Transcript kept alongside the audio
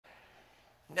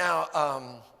Now,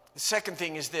 the second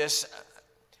thing is this.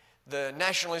 The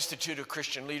National Institute of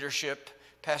Christian Leadership,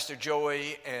 Pastor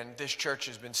Joey and this church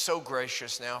has been so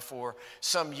gracious now for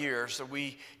some years that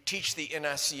we teach the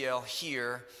NICL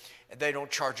here. They don't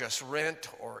charge us rent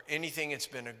or anything. It's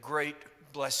been a great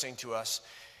blessing to us.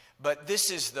 But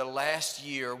this is the last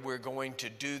year we're going to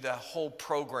do the whole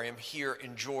program here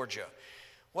in Georgia.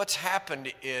 What's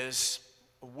happened is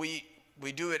we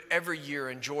do it every year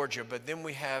in Georgia, but then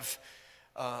we have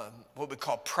what we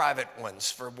call private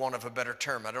ones, for want of a better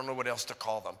term. I don't know what else to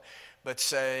call them. But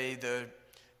say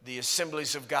the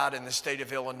Assemblies of God in the state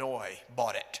of Illinois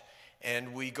bought it.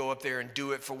 And we go up there and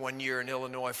do it for 1 year in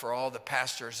Illinois for all the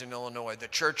pastors in Illinois. The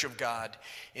Church of God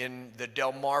in the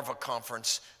Delmarva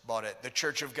Conference bought it. The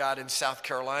Church of God in South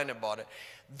Carolina bought it.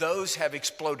 Those have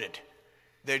exploded.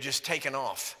 They're just taken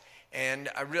off. And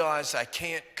I realize I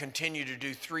can't continue to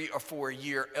do 3 or 4 a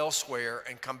year elsewhere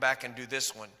and come back and do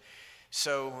this one.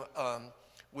 So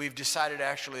we've decided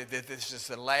actually that this is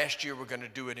the last year we're going to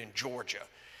do it in Georgia.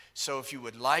 So if you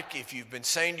would like, if you've been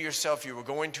saying to yourself you were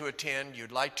going to attend,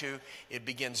 you'd like to, it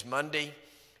begins Monday.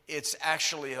 It's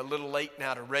actually a little late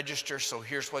now to register, so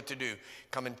here's what to do.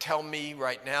 Come and tell me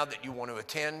right now that you want to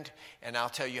attend, and I'll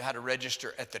tell you how to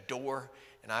register at the door,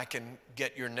 and I can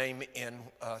get your name in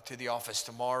to the office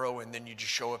tomorrow, and then you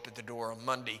just show up at the door on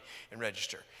Monday and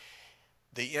register.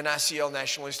 The NICL,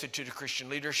 National Institute of Christian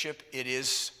Leadership, it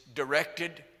is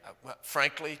directed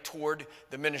frankly, toward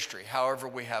the ministry. However,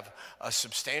 we have a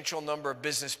substantial number of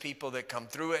business people that come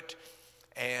through it,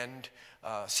 and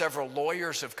several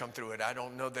lawyers have come through it. I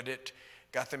don't know that it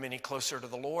got them any closer to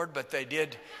the Lord, but they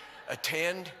did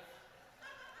attend.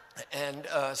 And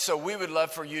so we would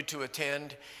love for you to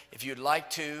attend. If you'd like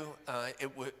to,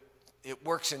 it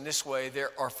works in this way.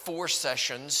 There are 4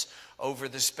 sessions over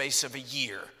the space of a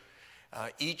year.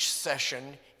 Each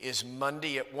session is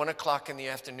Monday at 1 o'clock in the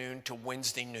afternoon to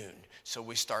Wednesday noon. So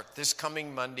we start this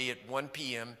coming Monday at 1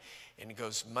 p.m. and it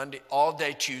goes Monday all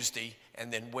day Tuesday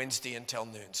and then Wednesday until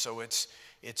noon. So it's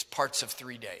parts of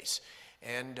 3 days.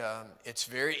 And it's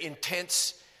very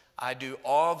intense. I do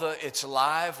it's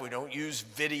live. We don't use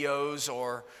videos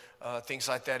or things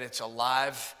like that. It's a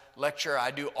live lecture. I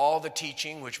do all the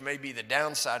teaching, which may be the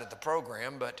downside of the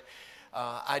program, but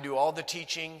I do all the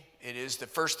teaching. It is the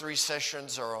first 3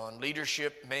 sessions are on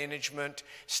leadership, management,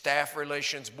 staff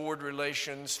relations, board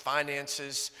relations,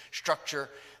 finances,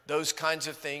 structure, those kinds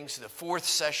of things. The 4th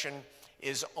session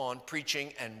is on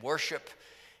preaching and worship,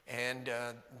 and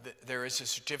there is a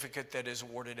certificate that is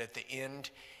awarded at the end,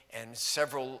 and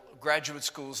several graduate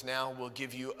schools now will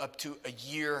give you up to a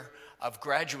year of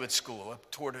graduate school, up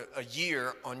toward a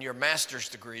year on your master's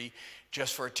degree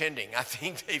just for attending. I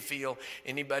think they feel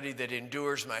anybody that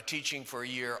endures my teaching for a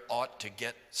year ought to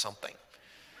get something.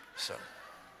 So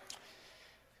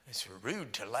it's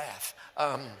rude to laugh.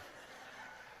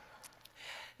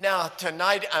 Now,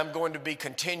 tonight I'm going to be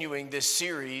continuing this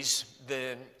series.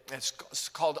 It's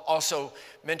called Also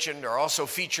Mentioned or Also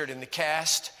Featured in the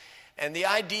Cast. And the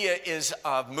idea is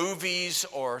of movies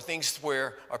or things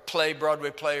where a play,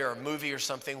 Broadway play or a movie or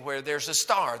something where there's a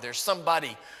star. There's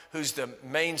somebody who's the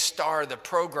main star of the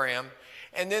program.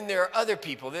 And then there are other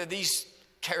people. There are these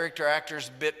character actors,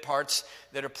 bit parts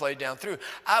that are played down through.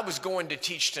 I was going to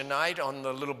teach tonight on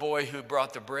the little boy who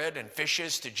brought the bread and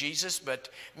fishes to Jesus, but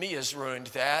Mia's ruined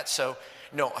that. So,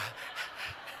 no.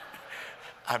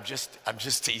 I'm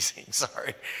just teasing,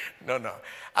 sorry. No.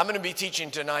 I'm going to be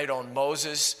teaching tonight on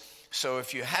Moses. So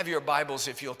if you have your Bibles,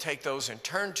 if you'll take those and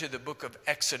turn to the book of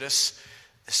Exodus,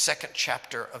 the 2nd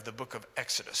chapter of the book of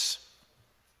Exodus.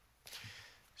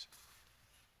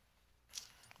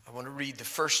 I want to read the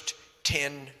first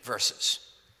 10 verses.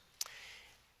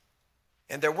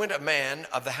 And there went a man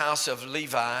of the house of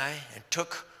Levi and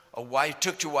took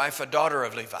to wife a daughter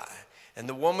of Levi. And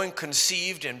the woman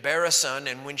conceived and bare a son,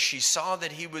 and when she saw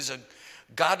that he was a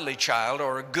godly child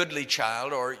or a goodly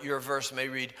child, or your verse may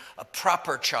read a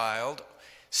proper child,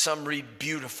 some read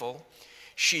beautiful,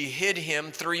 she hid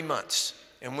him 3 months.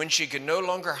 And when she could no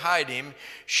longer hide him,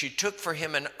 she took for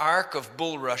him an ark of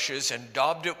bulrushes and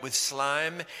daubed it with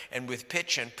slime and with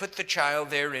pitch and put the child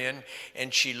therein,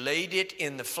 and she laid it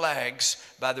in the flags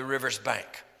by the river's bank.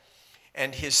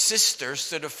 And his sister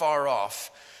stood afar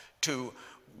off to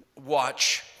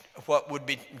watch what would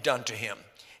be done to him.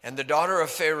 And the daughter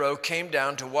of Pharaoh came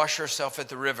down to wash herself at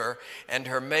the river, and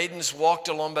her maidens walked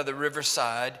along by the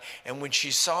riverside. And when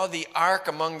she saw the ark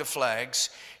among the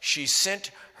flags, she sent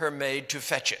her maid to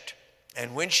fetch it.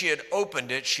 And when she had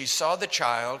opened it, she saw the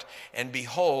child, and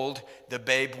behold, the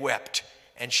babe wept.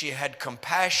 And she had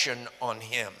compassion on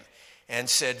him, and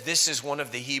said, "This is one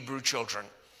of the Hebrew children."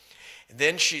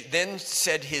 Then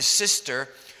said his sister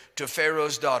to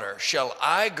Pharaoh's daughter, shall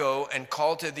I go and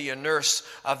call to thee a nurse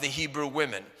of the Hebrew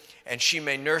women, and she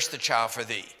may nurse the child for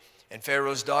thee? And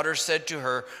Pharaoh's daughter said to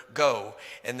her, go.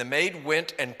 And the maid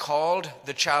went and called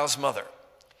the child's mother.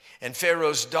 And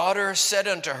Pharaoh's daughter said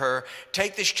unto her,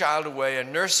 take this child away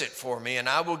and nurse it for me, and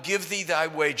I will give thee thy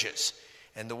wages.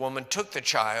 And the woman took the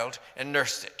child and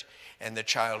nursed it. And the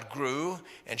child grew,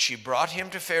 and she brought him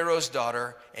to Pharaoh's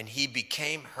daughter, and he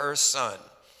became her son.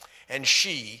 And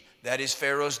she, that is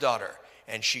Pharaoh's daughter,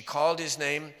 and she called his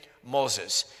name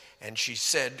Moses. And she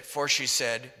said,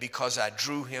 because I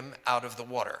drew him out of the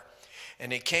water.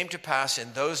 And it came to pass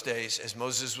in those days, as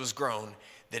Moses was grown,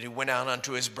 that he went out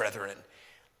unto his brethren.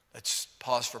 Let's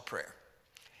pause for prayer.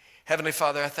 Heavenly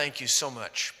Father, I thank you so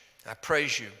much. I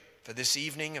praise you for this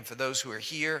evening and for those who are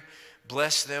here.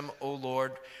 Bless them, O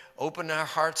Lord. Open our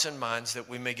hearts and minds that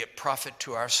we may get profit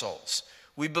to our souls.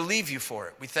 We believe you for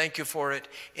it. We thank you for it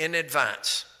in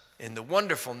advance. In the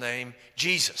wonderful name,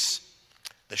 Jesus,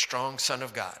 the strong Son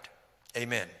of God.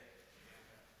 Amen.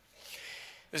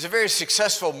 There's a very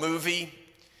successful movie,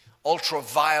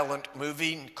 ultra-violent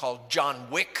movie called John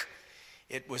Wick.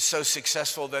 It was so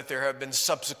successful that there have been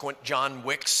subsequent John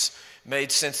Wicks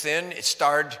made since then. It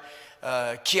starred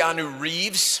Keanu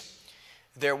Reeves.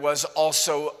 There was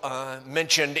also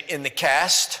mentioned in the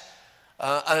cast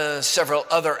several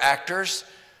other actors,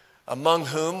 among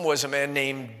whom was a man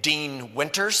named Dean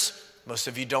Winters. Most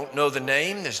of you don't know the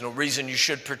name. There's no reason you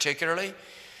should particularly.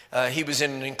 He was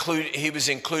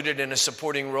included in a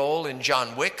supporting role in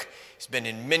John Wick. He's been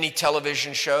in many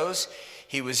television shows.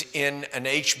 He was in an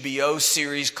HBO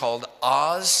series called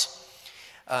Oz.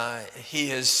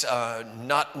 He is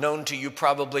not known to you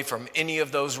probably from any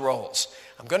of those roles.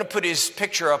 I'm going to put his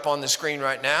picture up on the screen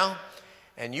right now,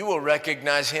 and you will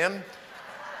recognize him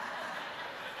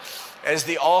as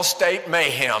the All-State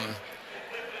Mayhem.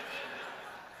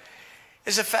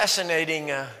 It's a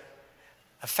fascinating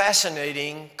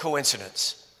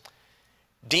coincidence.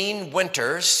 Dean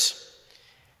Winters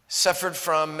suffered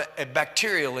from a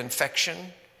bacterial infection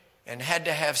and had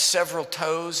to have several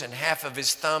toes and half of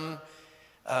his thumb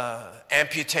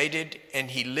amputated, and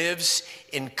he lives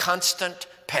in constant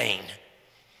pain.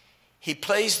 He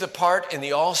plays the part in the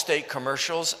Allstate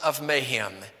commercials of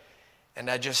Mayhem,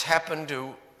 and I just happen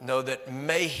to know that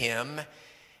mayhem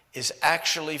is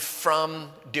actually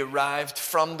derived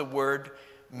from the word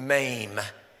maim.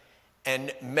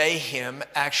 And mayhem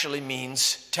actually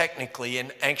means, technically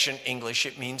in ancient English,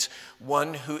 it means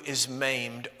one who is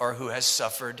maimed or who has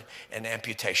suffered an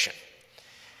amputation.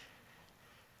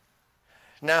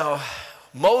 Now,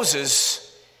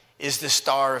 Moses is the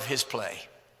star of his play.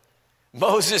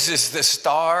 Moses is the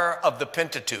star of the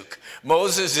Pentateuch.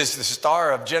 Moses is the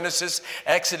star of Genesis,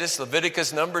 Exodus,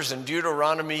 Leviticus, Numbers, and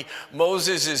Deuteronomy.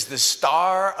 Moses is the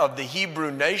star of the Hebrew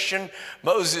nation.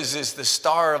 Moses is the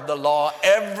star of the law.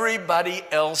 Everybody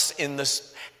else in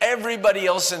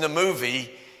the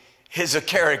movie is a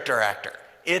character actor.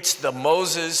 It's the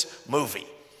Moses movie.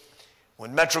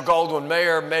 When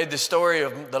Metro-Goldwyn-Mayer made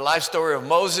the life story of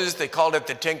Moses, they called it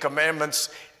the Ten Commandments.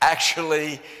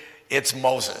 Actually, it's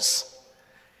Moses.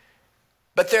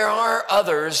 But there are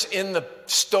others in the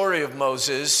story of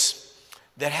Moses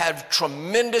that have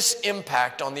tremendous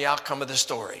impact on the outcome of the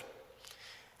story.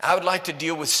 I would like to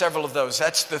deal with several of those.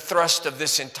 That's the thrust of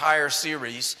this entire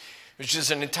series, which is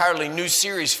an entirely new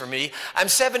series for me. I'm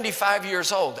 75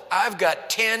 years old. I've got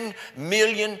 10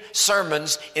 million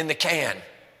sermons in the can.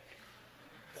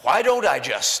 Why don't I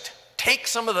just take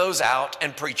some of those out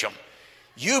and preach them?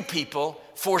 You people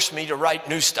force me to write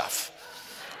new stuff.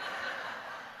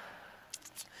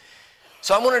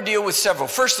 So I want to deal with several.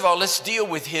 First of all, let's deal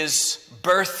with his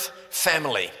birth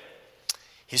family.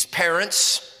 His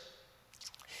parents.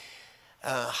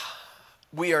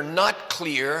 We are not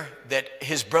clear that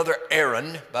his brother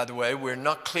Aaron, by the way, we're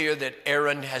not clear that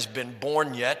Aaron has been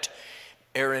born yet.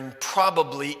 Aaron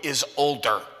probably is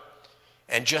older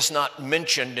and just not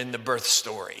mentioned in the birth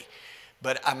story.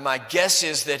 But my guess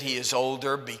is that he is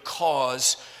older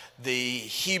because the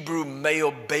Hebrew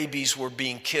male babies were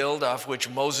being killed, of which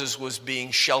Moses was being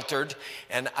sheltered.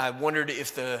 And I wondered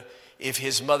if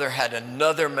his mother had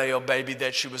another male baby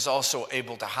that she was also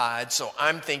able to hide. So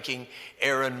I'm thinking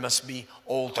Aaron must be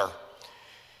older.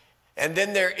 And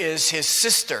then there is his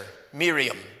sister,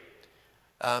 Miriam,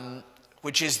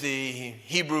 which is the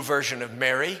Hebrew version of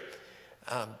Mary.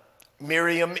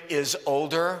 Miriam is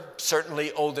older,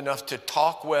 certainly old enough to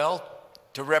talk well,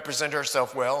 to represent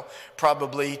herself well,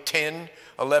 probably 10,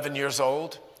 11 years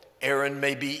old. Aaron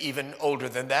may be even older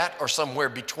than that or somewhere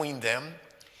between them.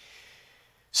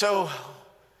 So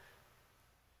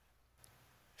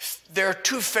there are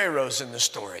two pharaohs in the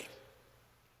story.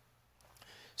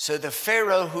 So the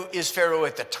Pharaoh who is Pharaoh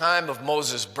at the time of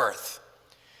Moses' birth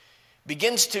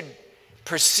begins to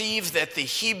perceive that the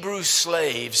Hebrew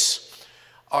slaves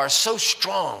are so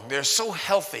strong, they're so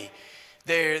healthy,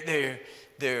 their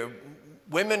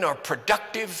women are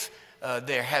productive,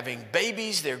 they're having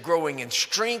babies, they're growing in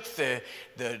strength,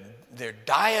 their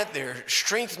diet, their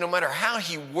strength, no matter how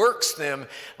he works them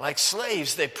like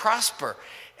slaves, they prosper.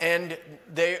 And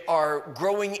they are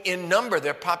growing in number.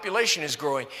 Their population is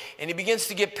growing. And he begins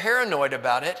to get paranoid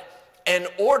about it and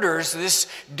orders this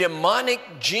demonic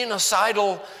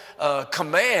genocidal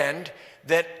command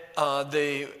that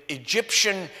the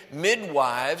Egyptian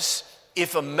midwives,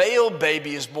 if a male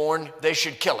baby is born, they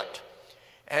should kill it.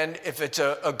 And if it's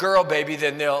a girl baby,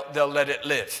 then they'll let it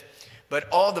live. But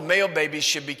all the male babies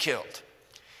should be killed.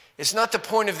 It's not the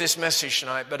point of this message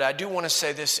tonight, but I do want to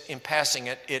say this in passing.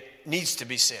 It needs to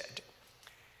be said.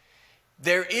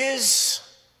 There is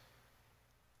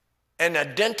an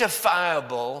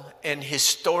identifiable and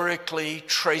historically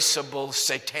traceable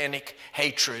satanic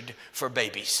hatred for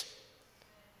babies.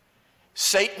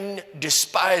 Satan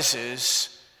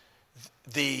despises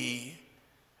the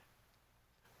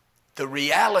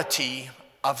reality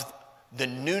of the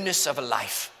newness of a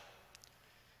life.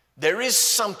 There is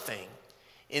something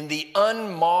in the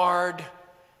unmarred,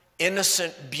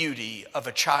 innocent beauty of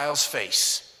a child's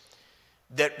face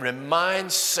that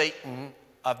reminds Satan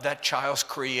of that child's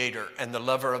creator and the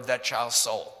lover of that child's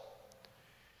soul.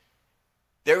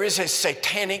 There is a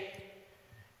satanic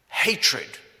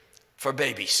hatred for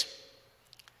babies.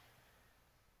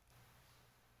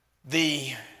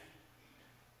 The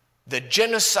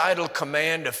genocidal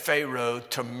command of Pharaoh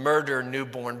to murder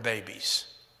newborn babies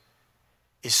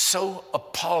is so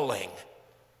appalling,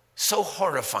 so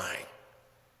horrifying,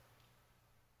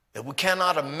 that we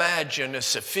cannot imagine a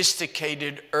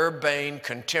sophisticated, urbane,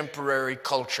 contemporary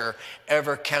culture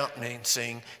ever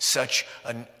countenancing such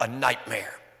a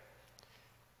nightmare.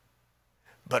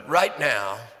 But right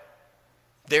now,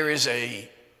 there is a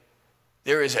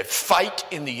fight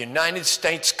in the United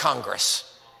States Congress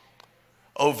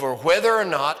over whether or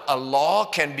not a law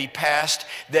can be passed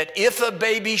that if a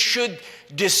baby should,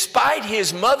 despite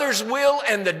his mother's will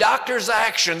and the doctor's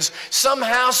actions,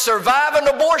 somehow survive an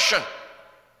abortion,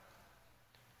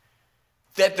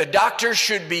 that the doctor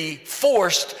should be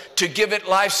forced to give it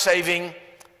life-saving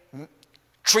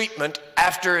treatment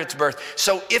after its birth.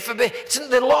 So if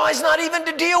the law is not even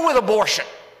to deal with abortion.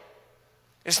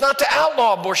 It's not to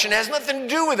outlaw abortion. It has nothing to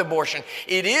do with abortion.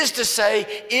 It is to say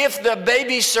if the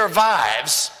baby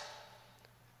survives,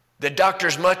 the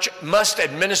doctors must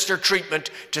administer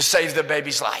treatment to save the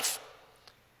baby's life.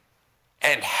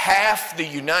 And half the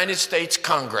United States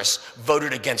Congress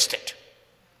voted against it.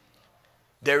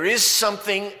 There is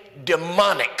something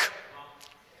demonic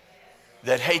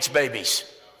that hates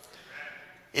babies.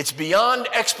 It's beyond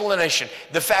explanation.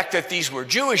 The fact that these were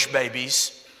Jewish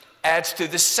babies adds to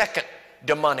the second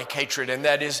demonic hatred, and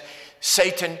that is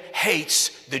Satan hates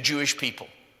the Jewish people.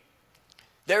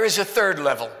 There is a third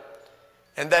level,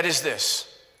 and that is this.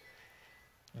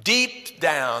 Deep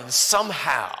down,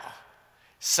 somehow,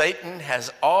 Satan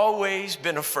has always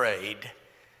been afraid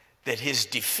that his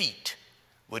defeat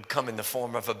would come in the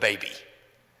form of a baby.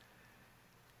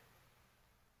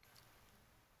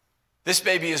 This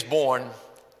baby is born,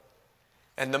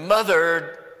 and the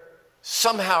mother,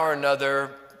 somehow or another,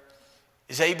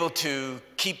 is able to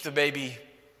keep the baby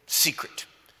secret.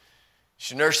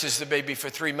 She nurses the baby for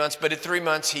 3 months, but at 3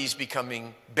 months he's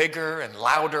becoming bigger and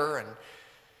louder, and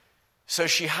so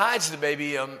she hides the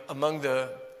baby among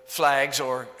the flags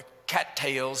or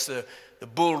cattails, the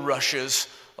bulrushes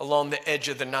along the edge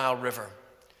of the Nile River.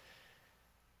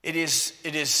 It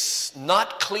is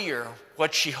not clear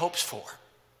what she hopes for.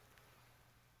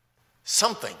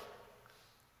 Something.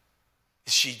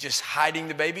 Is she just hiding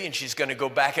the baby and she's going to go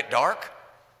back at dark?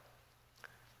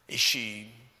 Is she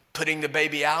putting the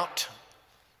baby out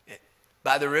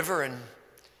by the river and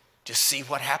just see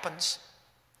what happens?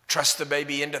 Trust the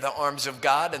baby into the arms of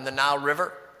God in the Nile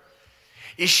River?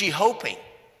 Is she hoping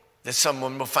that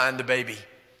someone will find the baby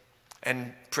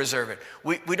and preserve it?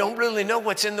 We don't really know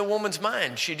what's in the woman's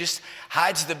mind. She just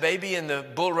hides the baby in the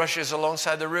bulrushes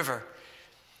alongside the river.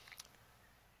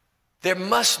 There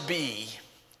must be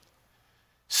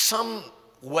some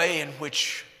way in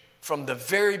which, from the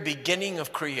very beginning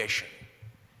of creation,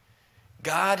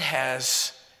 God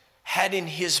has had in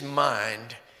his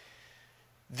mind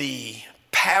the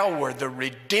power, the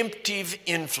redemptive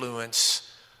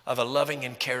influence of a loving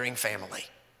and caring family.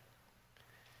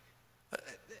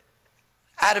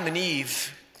 Adam and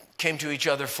Eve came to each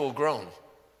other full grown.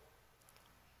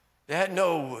 They had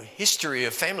no history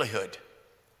of familyhood.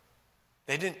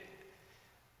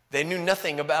 They knew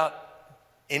nothing about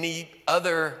any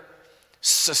other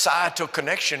societal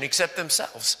connection except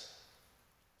themselves.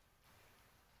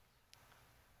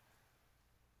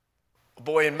 A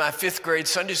boy in my 5th grade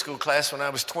Sunday school class when I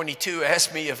was 22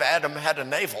 asked me if Adam had a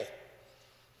navel.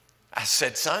 I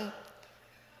said, son,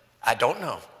 I don't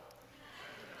know.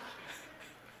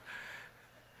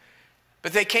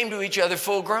 But they came to each other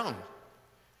full grown.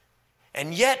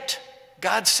 And yet,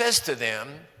 God says to them,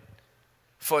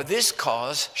 for this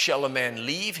cause shall a man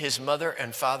leave his mother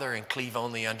and father and cleave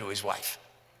only unto his wife.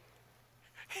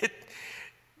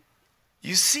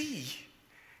 You see,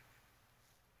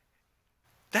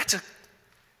 that's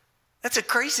a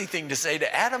crazy thing to say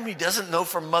to Adam. He doesn't know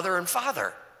from mother and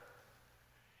father.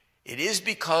 It is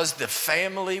because the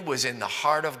family was in the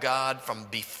heart of God from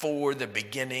before the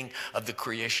beginning of the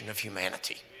creation of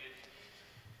humanity.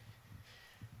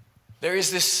 There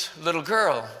is this little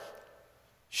girl.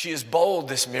 She is bold,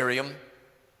 this Miriam.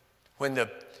 When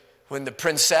the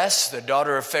princess, the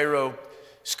daughter of Pharaoh,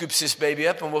 scoops this baby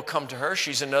up, and we'll come to her.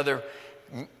 She's another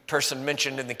person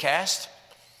mentioned in the cast.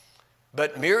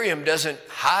 But Miriam doesn't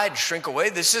hide, shrink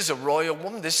away. This is a royal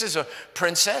woman. This is a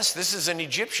princess. This is an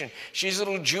Egyptian. She's a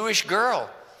little Jewish girl.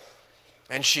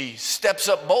 And she steps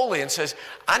up boldly and says,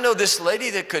 I know this lady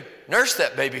that could nurse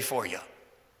that baby for you.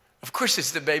 Of course,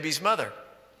 it's the baby's mother.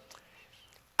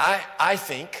 I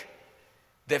think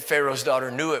that Pharaoh's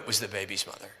daughter knew it was the baby's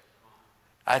mother.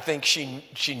 I think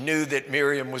she knew that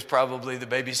Miriam was probably the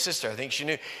baby's sister. I think she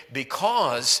knew,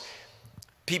 because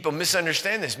people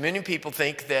misunderstand this. Many people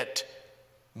think that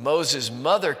Moses'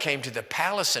 mother came to the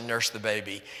palace and nursed the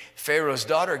baby. Pharaoh's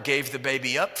daughter gave the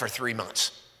baby up for 3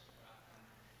 months.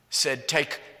 Said,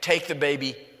 take the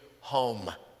baby home.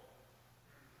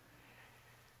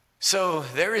 So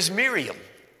there is Miriam.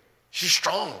 She's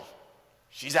strong.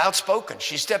 She's outspoken.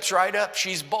 She steps right up.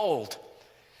 She's bold.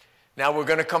 Now we're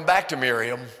going to come back to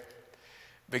Miriam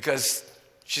because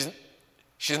she's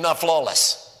not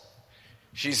flawless.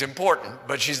 She's important,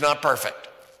 but she's not perfect.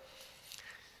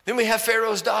 Then we have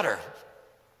Pharaoh's daughter,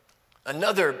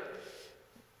 another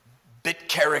bit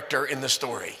character in the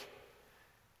story.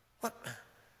 What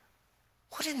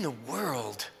in the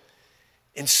world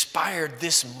inspired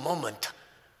this moment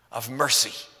of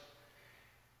mercy?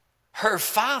 Her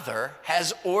father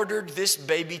has ordered this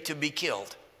baby to be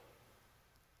killed.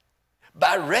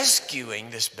 By rescuing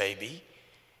this baby,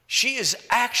 she is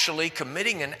actually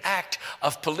committing an act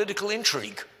of political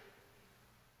intrigue.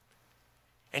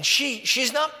 And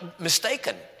she's not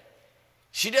mistaken.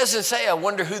 She doesn't say, I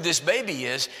wonder who this baby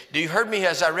is. Do you heard me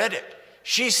as I read it?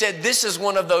 She said, this is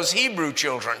one of those Hebrew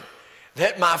children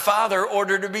that my father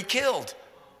ordered to be killed.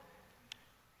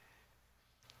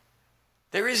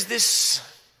 There is this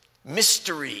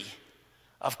mystery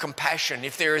of compassion.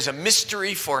 If there is a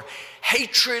mystery for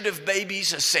hatred of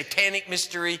babies, a satanic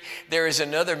mystery, there is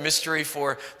another mystery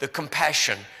for the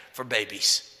compassion for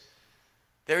babies.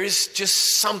 There is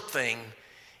just something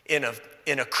in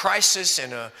a crisis,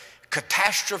 in a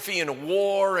catastrophe, in a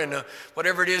war, in a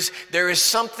whatever it is, there is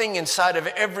something inside of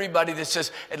everybody that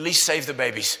says, at least save the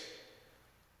babies.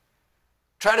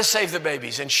 Try to save the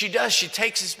babies. And she does. She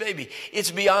takes this baby.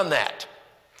 It's beyond that.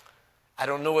 I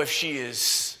don't know if she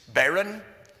is barren.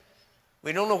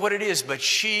 We don't know what it is, but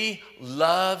she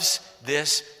loves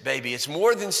this baby. It's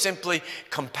more than simply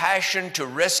compassion to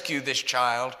rescue this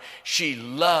child. She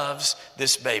loves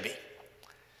this baby.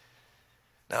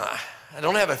 Now, I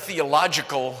don't have a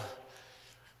theological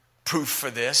proof for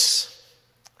this,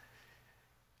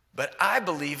 but I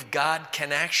believe God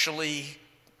can actually,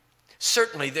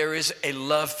 certainly there is a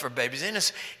love for babies. And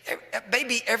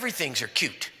baby everythings are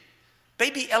cute.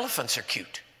 Baby elephants are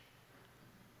cute.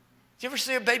 You ever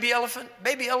see a baby elephant?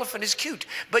 Baby elephant is cute,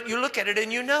 but you look at it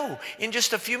and you know, in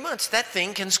just a few months, that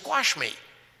thing can squash me.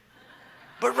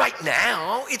 But right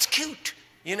now, it's cute,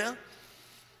 you know?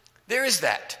 There is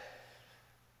that.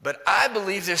 But I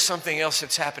believe there's something else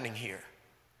that's happening here.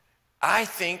 I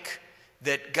think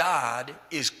that God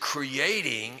is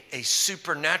creating a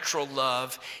supernatural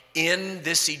love in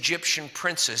this Egyptian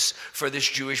princess for this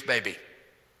Jewish baby.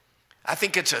 I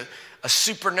think it's a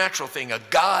supernatural thing, a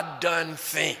God-done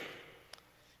thing.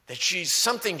 That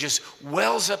something just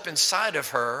wells up inside of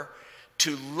her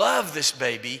to love this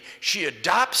baby. She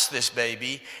adopts this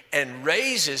baby and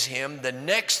raises him the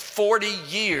next 40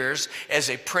 years as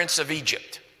a prince of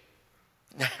Egypt.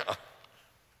 Now,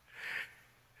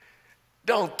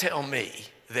 don't tell me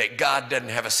that God doesn't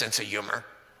have a sense of humor.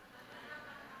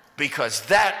 Because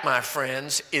that, my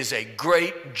friends, is a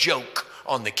great joke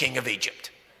on the king of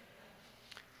Egypt.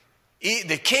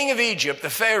 The king of Egypt, the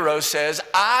Pharaoh, says,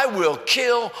 I will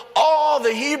kill all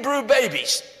the Hebrew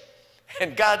babies.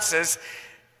 And God says,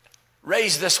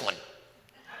 raise this one.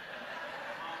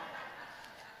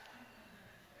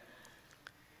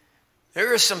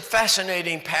 There are some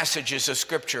fascinating passages of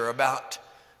Scripture about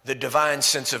the divine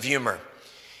sense of humor.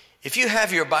 If you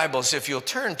have your Bibles, if you'll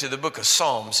turn to the book of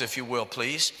Psalms, if you will,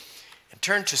 please, and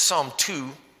turn to Psalm 2,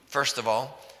 first of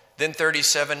all, then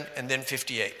 37, and then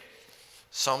 58.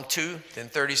 Psalm 2, then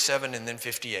 37, and then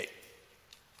 58.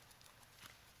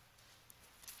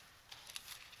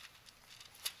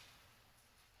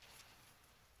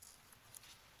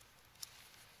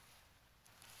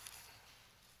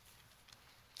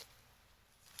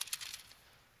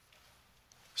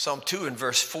 Psalm 2 and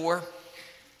verse 4.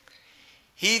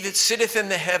 He that sitteth in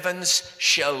the heavens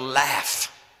shall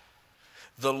laugh.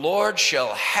 The Lord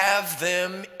shall have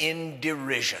them in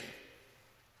derision.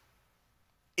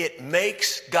 It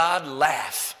makes God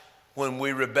laugh when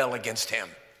we rebel against him.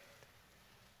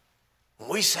 When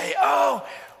we say, oh,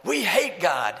 we hate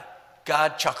God,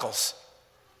 God chuckles.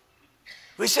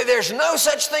 We say there's no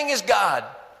such thing as God,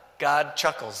 God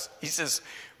chuckles. He says,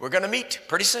 we're going to meet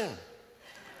pretty soon.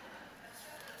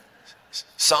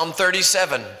 Psalm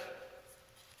 37,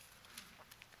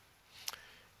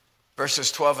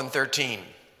 verses 12 and 13.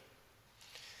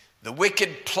 The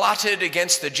wicked plotted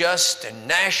against the just and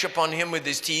gnash upon him with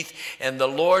his teeth, and the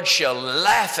Lord shall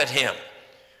laugh at him,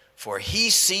 for he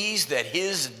sees that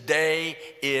his day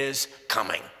is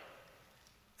coming.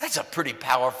 That's a pretty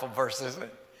powerful verse, isn't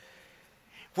it?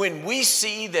 When we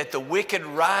see that the wicked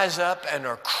rise up and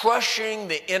are crushing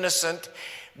the innocent,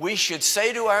 we should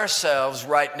say to ourselves,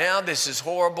 right now, this is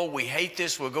horrible, we hate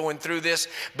this, we're going through this,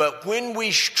 but when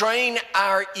we strain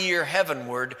our ear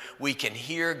heavenward, we can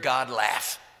hear God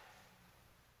laugh.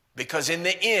 Because in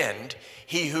the end,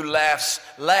 he who laughs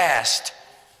last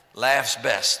laughs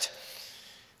best.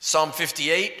 Psalm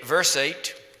 58, verse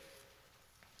 8.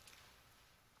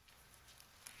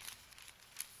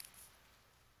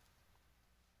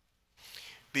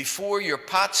 Before your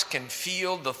pots can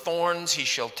feel the thorns, he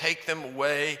shall take them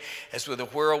away as with a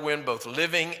whirlwind, both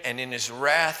living and in his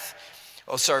wrath.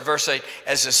 Verse 8.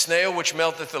 As a snail which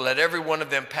melteth, let every one of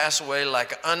them pass away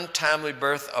like an untimely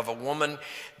birth of a woman,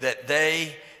 that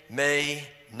they may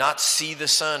not see the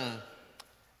sun.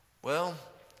 Well,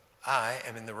 I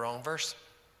am in the wrong verse.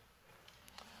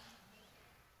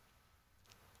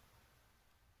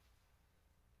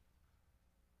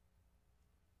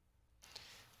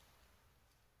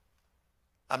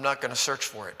 I'm not going to search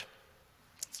for it.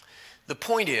 The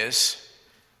point is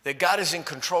that God is in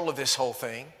control of this whole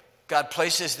thing. God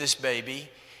places this baby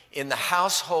in the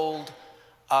household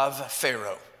of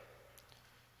Pharaoh.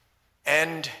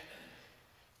 And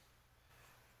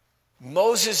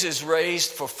Moses is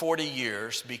raised for 40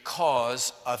 years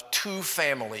because of two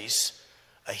families,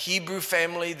 a Hebrew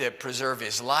family that preserve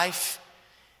his life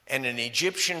and an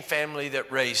Egyptian family that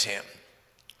raise him.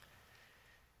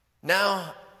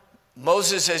 Now,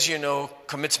 Moses, as you know,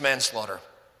 commits manslaughter.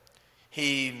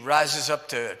 He rises up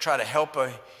to try to help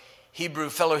a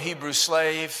fellow Hebrew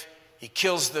slave. He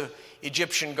kills the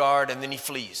Egyptian guard, and then he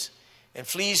flees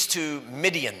to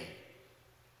Midian.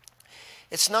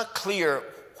 It's not clear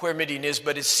where Midian is,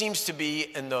 but it seems to be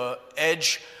in the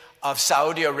edge of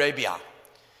Saudi Arabia.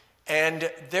 And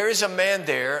there is a man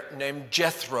there named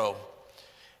Jethro.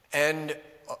 And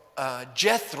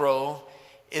Jethro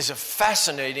is a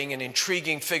fascinating and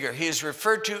intriguing figure. He is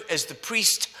referred to as the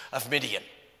priest of Midian.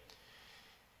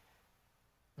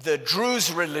 The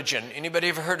Druze religion. Anybody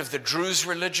ever heard of the Druze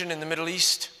religion in the Middle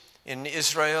East? In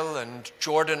Israel and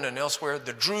Jordan and elsewhere?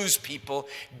 The Druze people,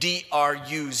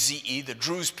 D-R-U-Z-E, the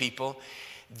Druze people,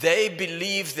 they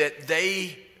believe that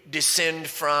they descend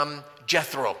from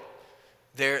Jethro.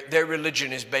 Their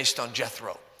religion is based on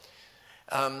Jethro.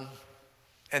 And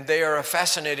they are a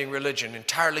fascinating religion,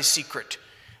 entirely secret.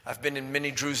 I've been in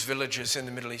many Druze villages in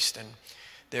the Middle East, and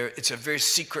it's a very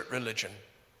secret religion.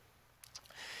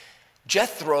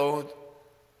 Jethro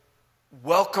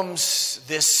welcomes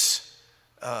this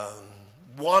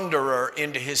wanderer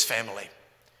into his family.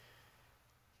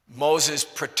 Moses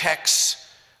protects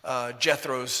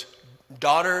Jethro's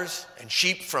daughters and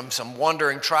sheep from some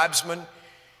wandering tribesmen.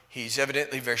 He's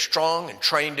evidently very strong and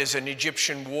trained as an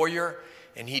Egyptian warrior,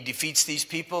 and he defeats these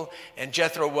people, and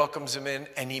Jethro welcomes him in,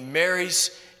 and he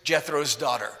marries Jethro's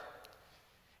daughter.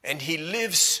 And he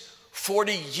lives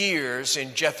 40 years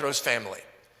in Jethro's family.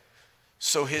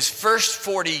 So his first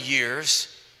 40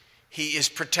 years, he is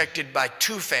protected by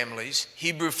two families,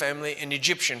 Hebrew family and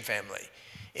Egyptian family.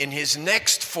 In his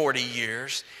next 40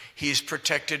 years, he is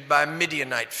protected by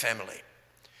Midianite family.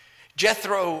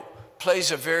 Jethro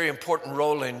plays a very important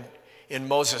role in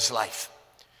Moses' life.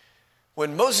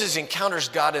 When Moses encounters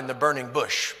God in the burning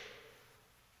bush,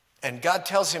 and God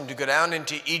tells him to go down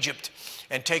into Egypt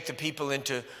and take the people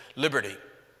into liberty,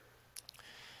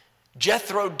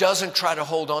 Jethro doesn't try to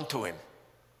hold on to him.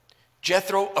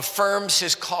 Jethro affirms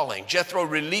his calling. Jethro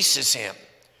releases him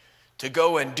to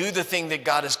go and do the thing that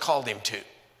God has called him to.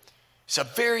 It's a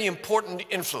very important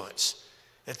influence.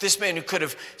 That this man who could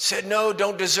have said, no,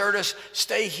 don't desert us,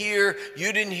 stay here,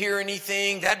 you didn't hear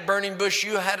anything, that burning bush,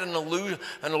 you had an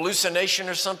hallucination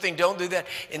or something, don't do that.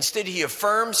 Instead, he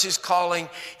affirms his calling,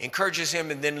 encourages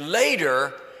him, and then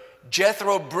later,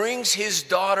 Jethro brings his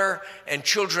daughter and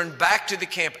children back to the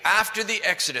camp after the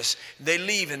Exodus. They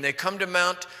leave and they come to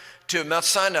Mount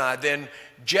Sinai. Then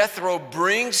Jethro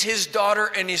brings his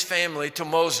daughter and his family to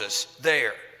Moses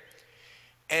there.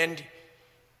 And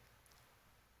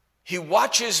he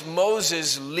watches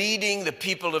Moses leading the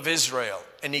people of Israel,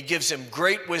 and he gives him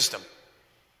great wisdom.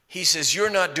 He says, you're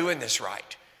not doing this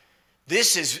right.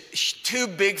 This is too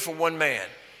big for one man.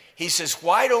 He says,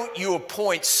 why don't you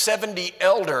appoint 70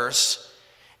 elders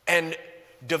and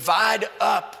divide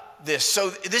up this? So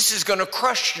this is going to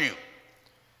crush you.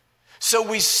 So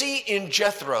we see in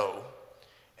Jethro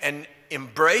an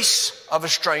embrace of a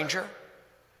stranger.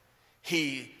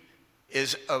 He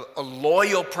is a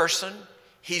loyal person.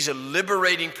 He's a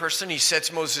liberating person. He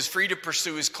sets Moses free to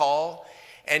pursue his call,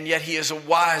 and yet he is a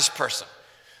wise person.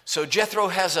 So Jethro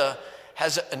has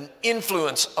an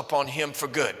influence upon him for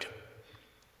good.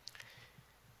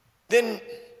 Then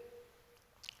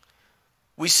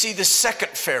we see the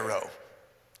second Pharaoh.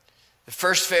 The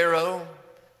first Pharaoh,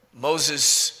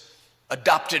 Moses'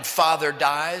 adopted father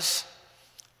dies,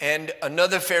 and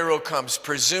another Pharaoh comes,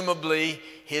 presumably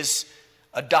his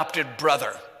adopted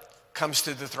brother comes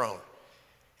to the throne.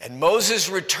 And Moses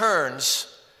returns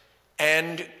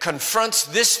and confronts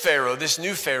this Pharaoh, this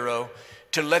new Pharaoh,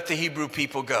 to let the Hebrew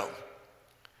people go.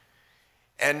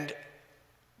 And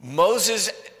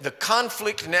Moses, the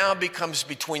conflict now becomes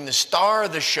between the star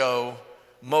of the show,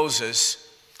 Moses,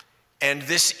 and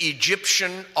this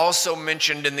Egyptian, also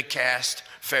mentioned in the cast,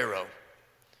 Pharaoh.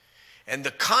 And the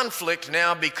conflict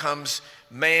now becomes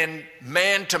man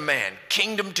to man,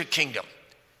 kingdom to kingdom,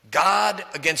 God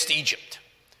against Egypt.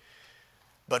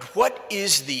 But what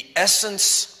is the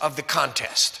essence of the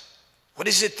contest? What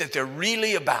is it that they're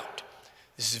really about?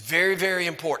 This is very, very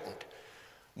important.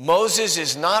 Moses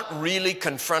is not really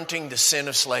confronting the sin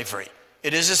of slavery.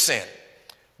 It is a sin,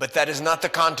 but that is not the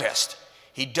contest.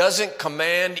 He doesn't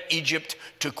command Egypt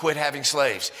to quit having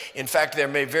slaves. In fact, there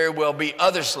may very well be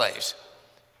other slaves.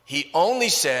 He only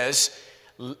says,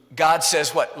 God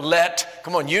says what?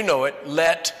 Come on, you know it,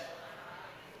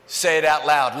 say it out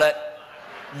loud, let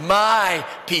my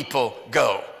people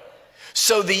go.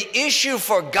 So the issue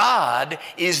for God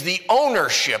is the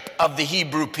ownership of the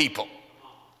Hebrew people.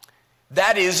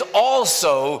 That is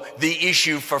also the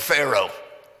issue for Pharaoh.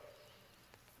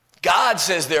 God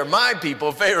says they're my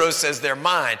people, Pharaoh says they're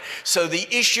mine. So the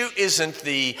issue isn't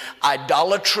the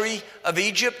idolatry of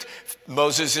Egypt.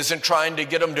 Moses isn't trying to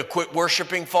get them to quit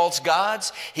worshiping false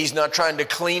gods. He's not trying to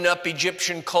clean up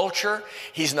Egyptian culture.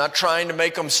 He's not trying to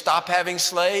make them stop having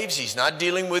slaves. He's not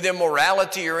dealing with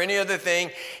immorality or any other thing.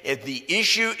 The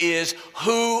issue is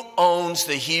who owns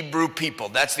the Hebrew people.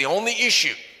 That's the only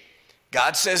issue.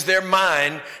 God says they're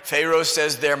mine. Pharaoh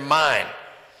says they're mine.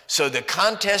 So the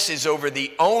contest is over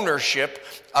the ownership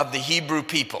of the Hebrew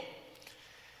people.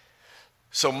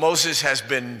 So Moses has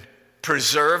been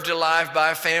preserved alive by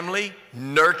a family,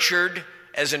 nurtured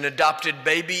as an adopted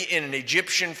baby in an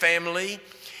Egyptian family.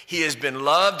 He has been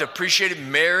loved, appreciated,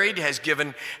 married, has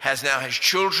now has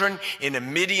children in a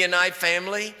Midianite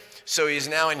family. So he is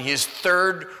now in his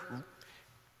third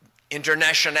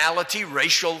internationality,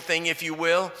 racial thing, if you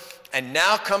will. And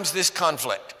now comes this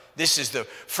conflict. This is the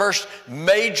first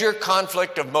major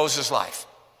conflict of Moses' life.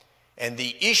 And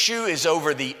the issue is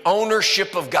over the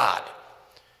ownership of God.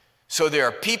 So there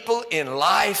are people in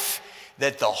life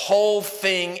that the whole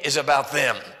thing is about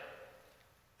them.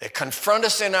 They confront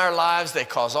us in our lives. They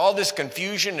cause all this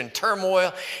confusion and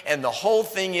turmoil. And the whole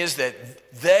thing is that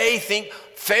they think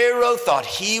Pharaoh thought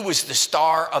he was the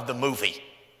star of the movie.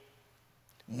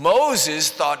 Moses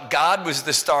thought God was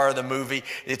the star of the movie.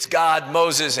 It's God,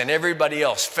 Moses, and everybody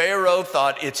else. Pharaoh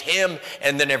thought it's him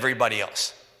and then everybody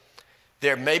else.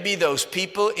 There may be those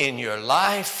people in your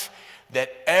life that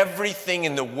everything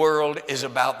in the world is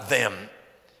about them.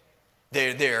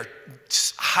 They're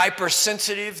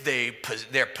hypersensitive,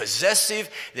 they're possessive,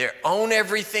 they own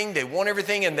everything, they want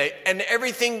everything, and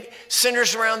everything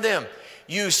centers around them.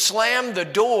 You slam the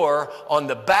door on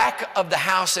the back of the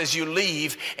house as you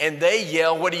leave, and they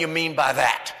yell, "What do you mean by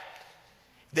that?"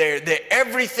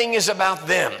 Everything is about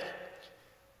them.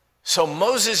 So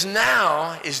Moses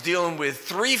now is dealing with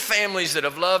 3 families that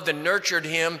have loved and nurtured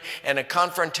him and a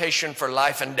confrontation for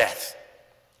life and death.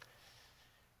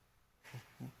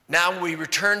 Now we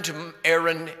return to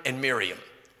Aaron and Miriam.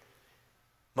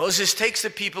 Moses takes the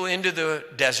people into the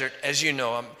desert, as you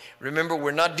know. Remember,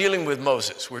 we're not dealing with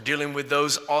Moses. We're dealing with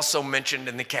those also mentioned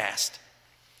in the cast.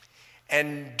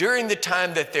 And during the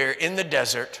time that they're in the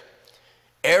desert,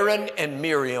 Aaron and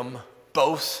Miriam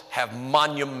both have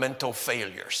monumental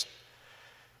failures.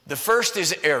 The first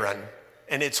is Aaron,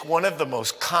 and it's one of the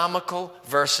most comical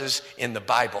verses in the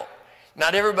Bible.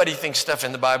 Not everybody thinks stuff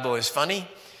in the Bible is funny.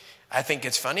 I think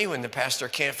it's funny when the pastor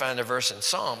can't find a verse in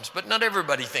Psalms, but not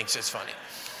everybody thinks it's funny.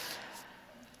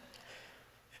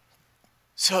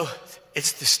 So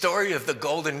it's the story of the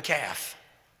golden calf.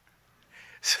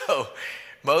 So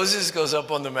Moses goes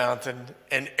up on the mountain,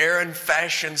 and Aaron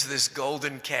fashions this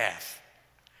golden calf.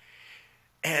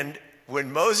 And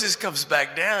when Moses comes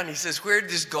back down, he says, "Where did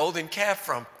this golden calf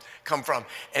come from?"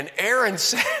 And Aaron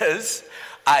says,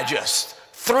 "I just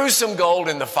threw some gold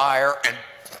in the fire and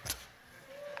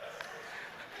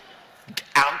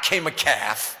out came a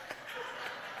calf."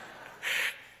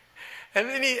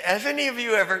 Has any of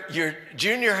you ever, your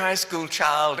junior high school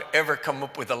child, ever come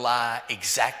up with a lie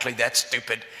exactly that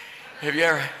stupid? Have you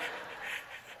ever?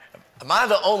 Am I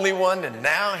the only one? And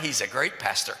now he's a great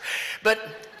pastor. But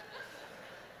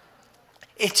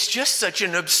it's just such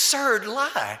an absurd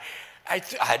lie. I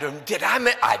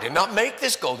did not make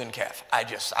this golden calf. I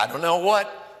don't know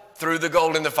what, threw the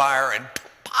gold in the fire and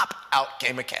pop, out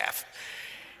came a calf.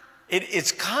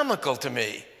 It's comical to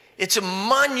me. It's a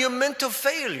monumental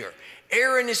failure.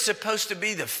 Aaron is supposed to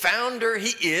be the founder.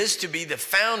 He is to be the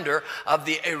founder of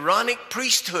the Aaronic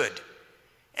priesthood.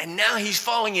 And now he's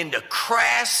falling into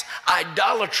crass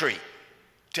idolatry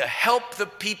to help the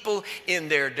people in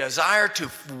their desire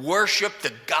to worship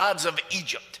the gods of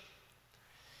Egypt.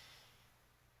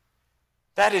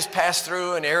 That is passed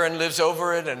through, and Aaron lives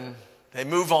over it, and they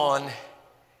move on.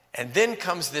 And then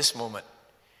comes this moment.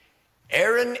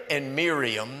 Aaron and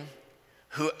Miriam,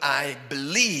 who I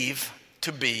believe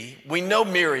to be, we know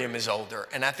Miriam is older,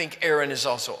 and I think Aaron is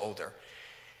also older.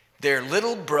 Their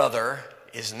little brother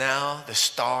is now the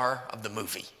star of the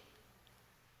movie.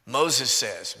 Moses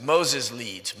says, Moses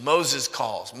leads, Moses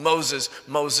calls, Moses,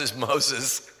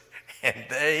 and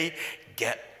they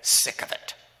get sick of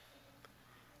it.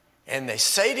 And they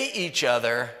say to each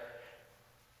other,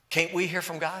 "Can't we hear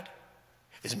from God?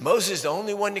 Is Moses the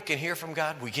only one that can hear from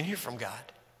God? We can hear from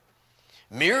God."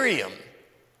 Miriam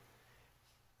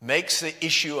makes the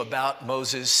issue about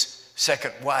Moses'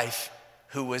 second wife,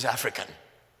 who was African.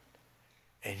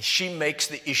 And she makes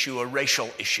the issue a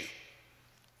racial issue.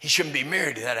 He shouldn't be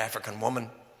married to that African woman.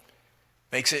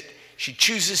 She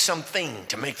chooses something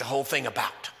to make the whole thing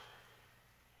about.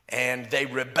 And they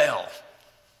rebel.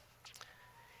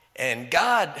 And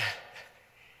God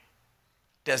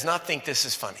does not think this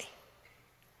is funny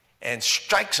and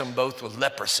strikes them both with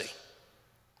leprosy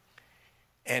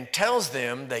and tells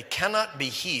them they cannot be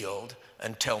healed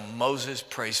until Moses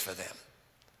prays for them.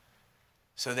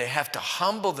 So they have to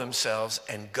humble themselves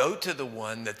and go to the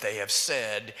one that they have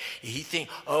said.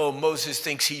 Moses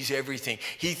thinks he's everything.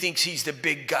 He thinks he's the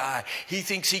big guy. He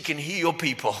thinks he can heal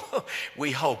people.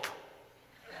 We hope.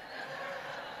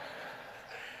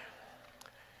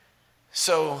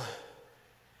 So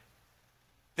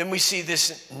then we see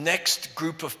this next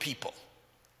group of people.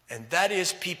 And that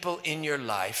is people in your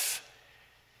life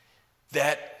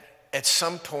that at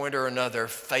some point or another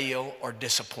fail or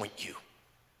disappoint you.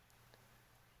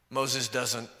 Moses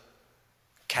doesn't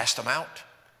cast them out.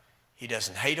 He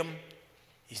doesn't hate them.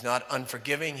 He's not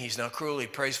unforgiving. He's not cruel. He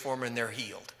prays for them and they're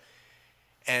healed.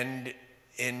 And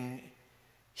in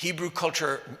Hebrew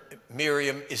culture,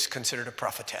 Miriam is considered a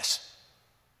prophetess.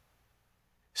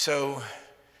 So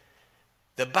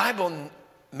the Bible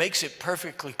makes it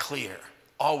perfectly clear,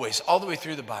 always, all the way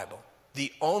through the Bible,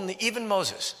 even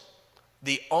Moses,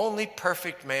 the only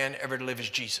perfect man ever to live is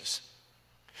Jesus.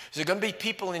 Is there going to be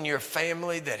people in your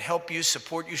family that help you,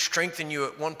 support you, strengthen you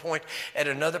at one point? At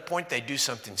another point, they do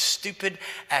something stupid,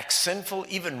 act sinful,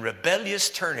 even rebellious,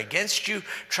 turn against you,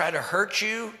 try to hurt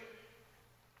you.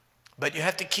 But you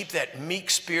have to keep that meek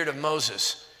spirit of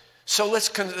Moses. So let's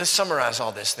summarize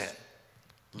all this then.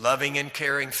 Loving and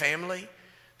caring family,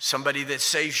 somebody that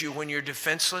saves you when you're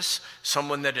defenseless,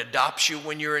 someone that adopts you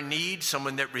when you're in need,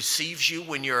 someone that receives you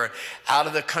when you're out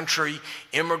of the country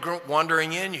immigrant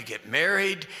wandering in. You get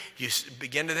married, you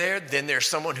begin to there. Then there are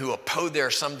some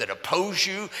that oppose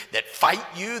you, that fight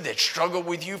you, that struggle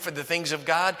with you for the things of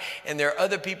God. And there are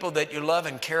other people that you love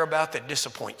and care about that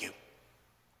disappoint you.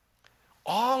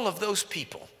 All of those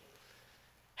people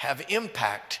have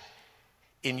impact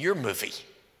in your movie.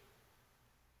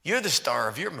 You're the star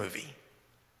of your movie.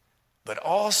 But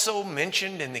also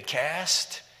mentioned in the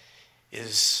cast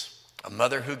is a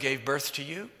mother who gave birth to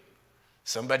you,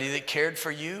 somebody that cared for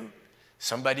you,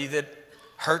 somebody that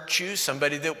hurt you,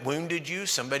 somebody that wounded you,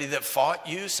 somebody that fought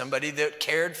you, somebody that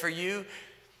cared for you.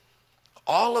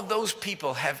 All of those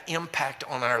people have impact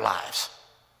on our lives.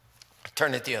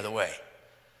 Turn it the other way.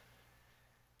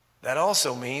 That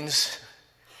also means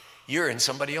you're in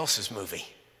somebody else's movie.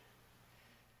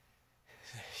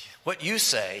 What you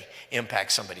say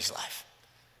impacts somebody's life.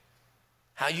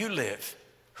 How you live,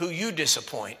 who you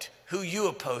disappoint, who you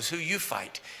oppose, who you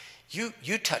fight.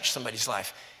 You touch somebody's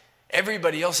life.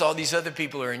 Everybody else, all these other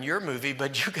people are in your movie,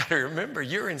 but you got to remember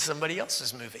you're in somebody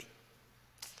else's movie.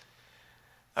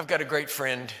 I've got a great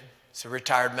friend. He's a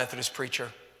retired Methodist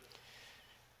preacher.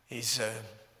 He's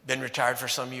been retired for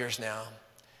some years now.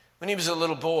 When he was a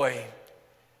little boy,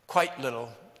 quite little,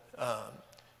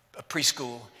 a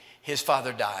preschool, his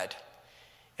father died,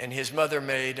 and his mother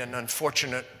made an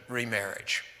unfortunate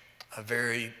remarriage, a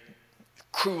very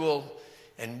cruel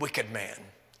and wicked man.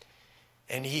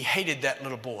 And he hated that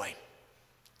little boy.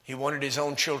 He wanted his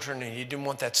own children, and he didn't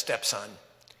want that stepson.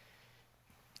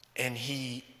 And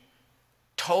he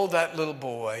told that little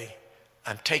boy,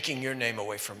 I'm taking your name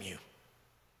away from you.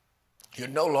 You're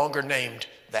no longer named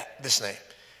this name.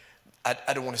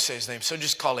 I don't want to say his name, so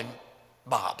just call him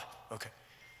Bob. Okay.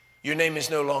 Your name is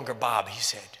no longer Bob, he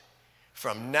said.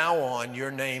 From now on,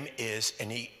 your name is,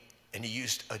 and he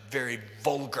used a very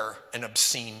vulgar and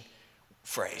obscene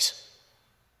phrase.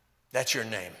 That's your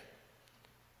name.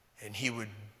 And he would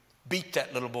beat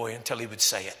that little boy until he would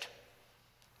say it.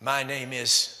 My name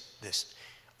is this,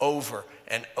 over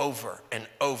and over and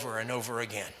over and over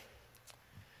again.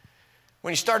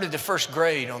 When he started the first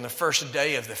grade, on the first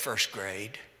day of the first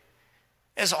grade,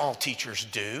 as all teachers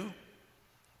do,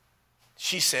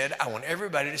 she said, I want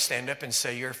everybody to stand up and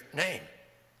say your name.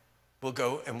 We'll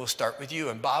go and we'll start with you.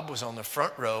 And Bob was on the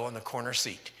front row on the corner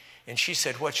seat. And she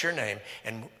said, what's your name?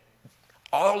 And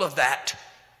all of that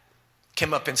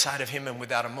came up inside of him, and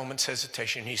without a moment's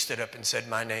hesitation, he stood up and said,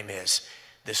 my name is,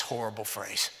 this horrible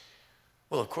phrase.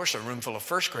 Well, of course, a room full of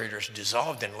first graders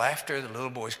dissolved in laughter. The little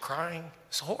boy's crying.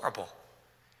 It's horrible.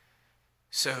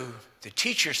 So the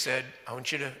teacher said, I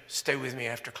want you to stay with me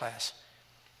after class.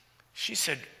 She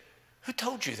said, who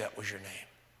told you that was your name?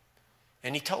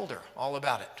 And he told her all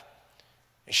about it.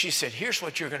 And she said, here's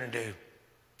what you're going to do.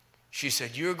 She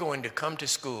said, you're going to come to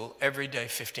school every day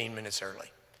 15 minutes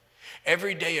early.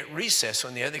 Every day at recess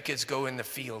when the other kids go in the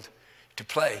field to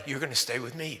play, you're going to stay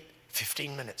with me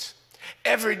 15 minutes.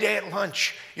 Every day at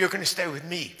lunch, you're going to stay with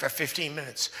me for 15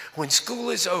 minutes. When school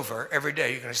is over, every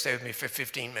day you're going to stay with me for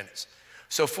 15 minutes.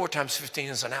 So 4 times 15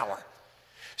 is an hour.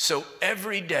 So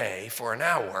every day for an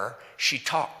hour, she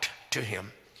talked to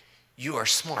him. You are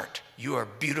smart. You are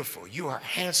beautiful. You are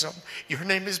handsome. Your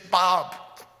name is Bob.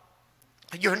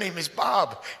 Your name is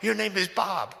Bob. Your name is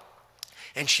Bob.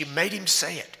 And she made him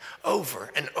say it over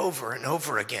and over and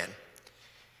over again.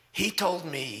 He told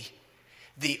me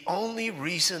the only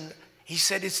reason, he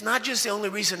said, it's not just the only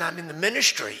reason I'm in the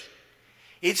ministry.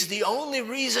 It's the only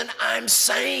reason I'm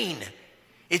sane.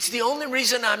 It's the only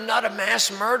reason I'm not a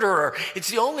mass murderer.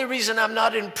 It's the only reason I'm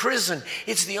not in prison.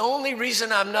 It's the only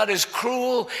reason I'm not as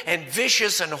cruel and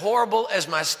vicious and horrible as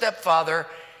my stepfather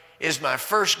is my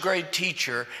first grade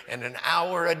teacher, and an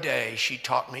hour a day she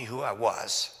taught me who I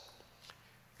was.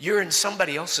 You're in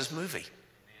somebody else's movie.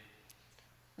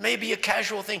 Maybe a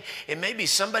casual thing. It may be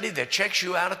somebody that checks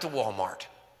you out at the Walmart.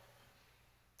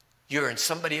 You're in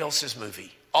somebody else's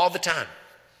movie all the time.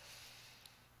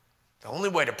 The only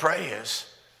way to pray is,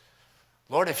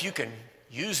 Lord, if you can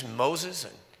use Moses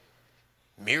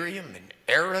and Miriam and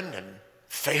Aaron and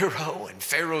Pharaoh and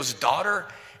Pharaoh's daughter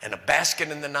and a basket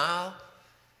in the Nile,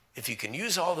 if you can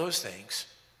use all those things,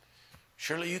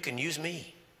 surely you can use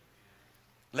me.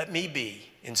 Let me be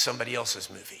in somebody else's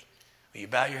movie. Will you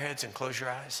bow your heads and close your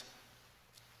eyes?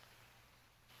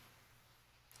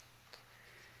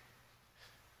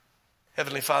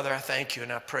 Heavenly Father, I thank you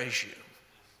and I praise you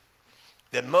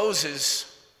that Moses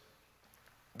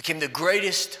became the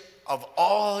greatest of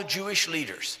all Jewish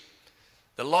leaders,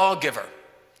 the lawgiver,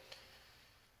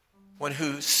 one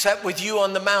who sat with you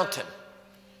on the mountain,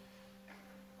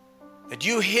 that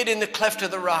you hid in the cleft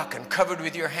of the rock and covered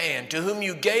with your hand, to whom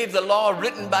you gave the law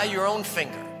written by your own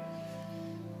finger.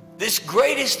 This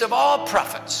greatest of all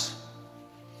prophets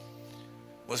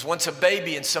was once a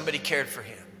baby and somebody cared for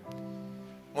him.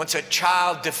 Once a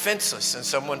child defenseless and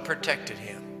someone protected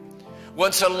him.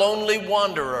 Once a lonely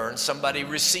wanderer and somebody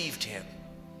received him.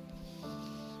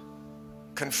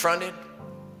 confronted,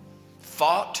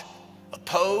 fought,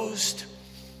 opposed,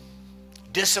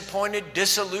 disappointed,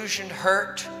 disillusioned,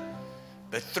 hurt.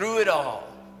 But through it all,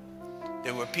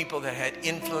 there were people that had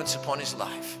influence upon his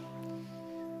life.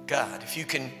 God, if you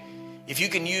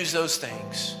can use those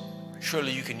things,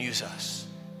 surely you can use us.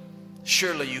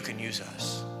 Surely you can use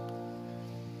us.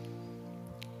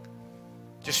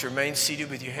 Just remain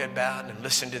seated with your head bowed and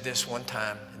listen to this one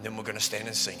time, and then we're going to stand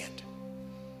and sing it.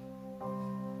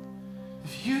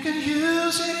 If you can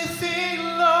use anything,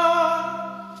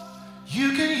 Lord,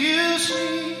 you can use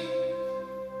me.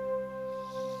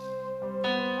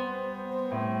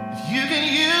 If you can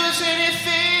use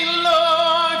anything,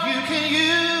 Lord, you can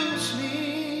use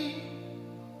me.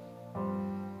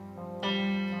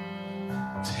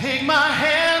 Take my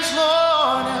hands,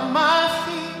 Lord, and my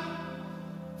feet.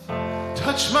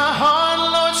 Touch my heart,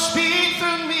 Lord, speak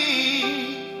through me.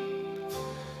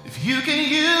 If you can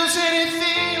use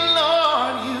anything,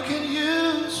 Lord, you can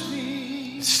use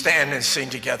me. Stand and sing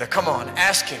together. Come on,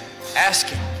 ask him. Ask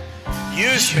him.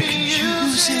 Use me. You can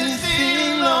use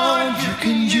anything, Lord, you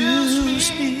can use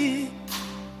me.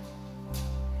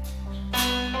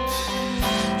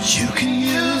 You can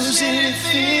use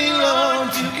anything, Lord,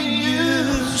 you can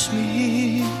use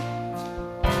me.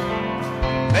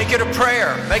 Make it a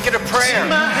prayer. Make it a prayer. Take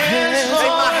my hands,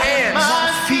 Take my hands,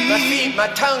 my feet, my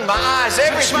tongue, my eyes,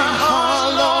 everything. my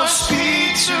heart, Lord,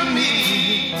 speak to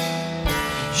me.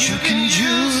 You can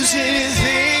use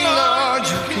anything, Lord,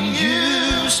 you can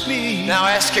use me. Now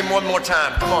ask him one more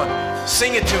time. Come on,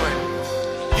 sing it to him.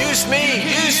 Use me,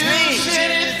 use me. Use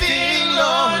anything,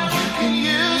 Lord, you can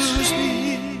use me.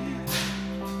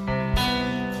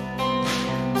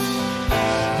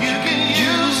 You can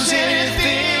use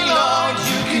anything, Lord,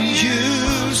 you can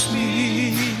use me.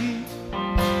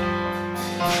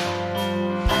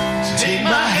 Take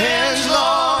my hands,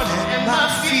 Lord, and my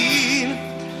feet.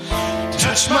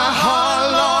 Touch my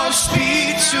heart, Lord,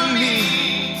 speak to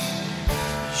me.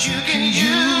 You can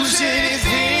use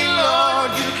anything,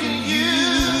 Lord, you can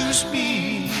use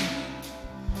me.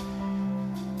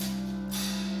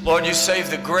 Lord, you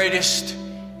saved the greatest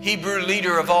Hebrew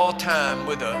leader of all time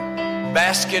with a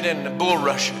basket and the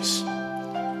bulrushes.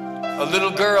 A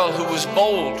little girl who was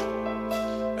bold,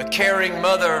 a caring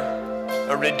mother,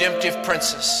 a redemptive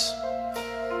princess.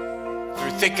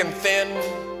 Through thick and thin,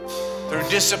 through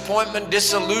disappointment,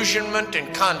 disillusionment,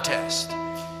 and contest,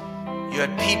 you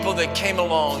had people that came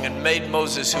along and made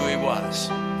Moses who he was.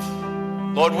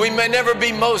 Lord, we may never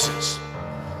be Moses,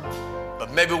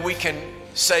 but maybe we can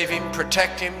save him,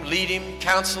 protect him, lead him,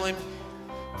 counsel him.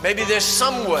 Maybe there's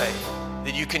some way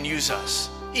that you can use us,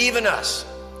 even us.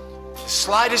 The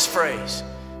slightest phrase,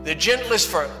 the gentlest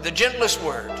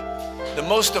word, the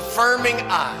most affirming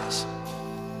eyes.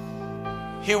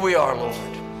 Here we are, Lord.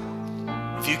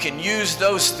 If you can use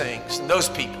those things and those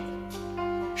people,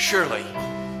 surely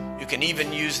you can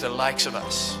even use the likes of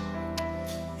us.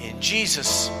 In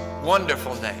Jesus'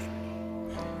 wonderful name,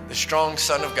 the strong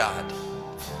Son of God.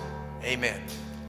 Amen.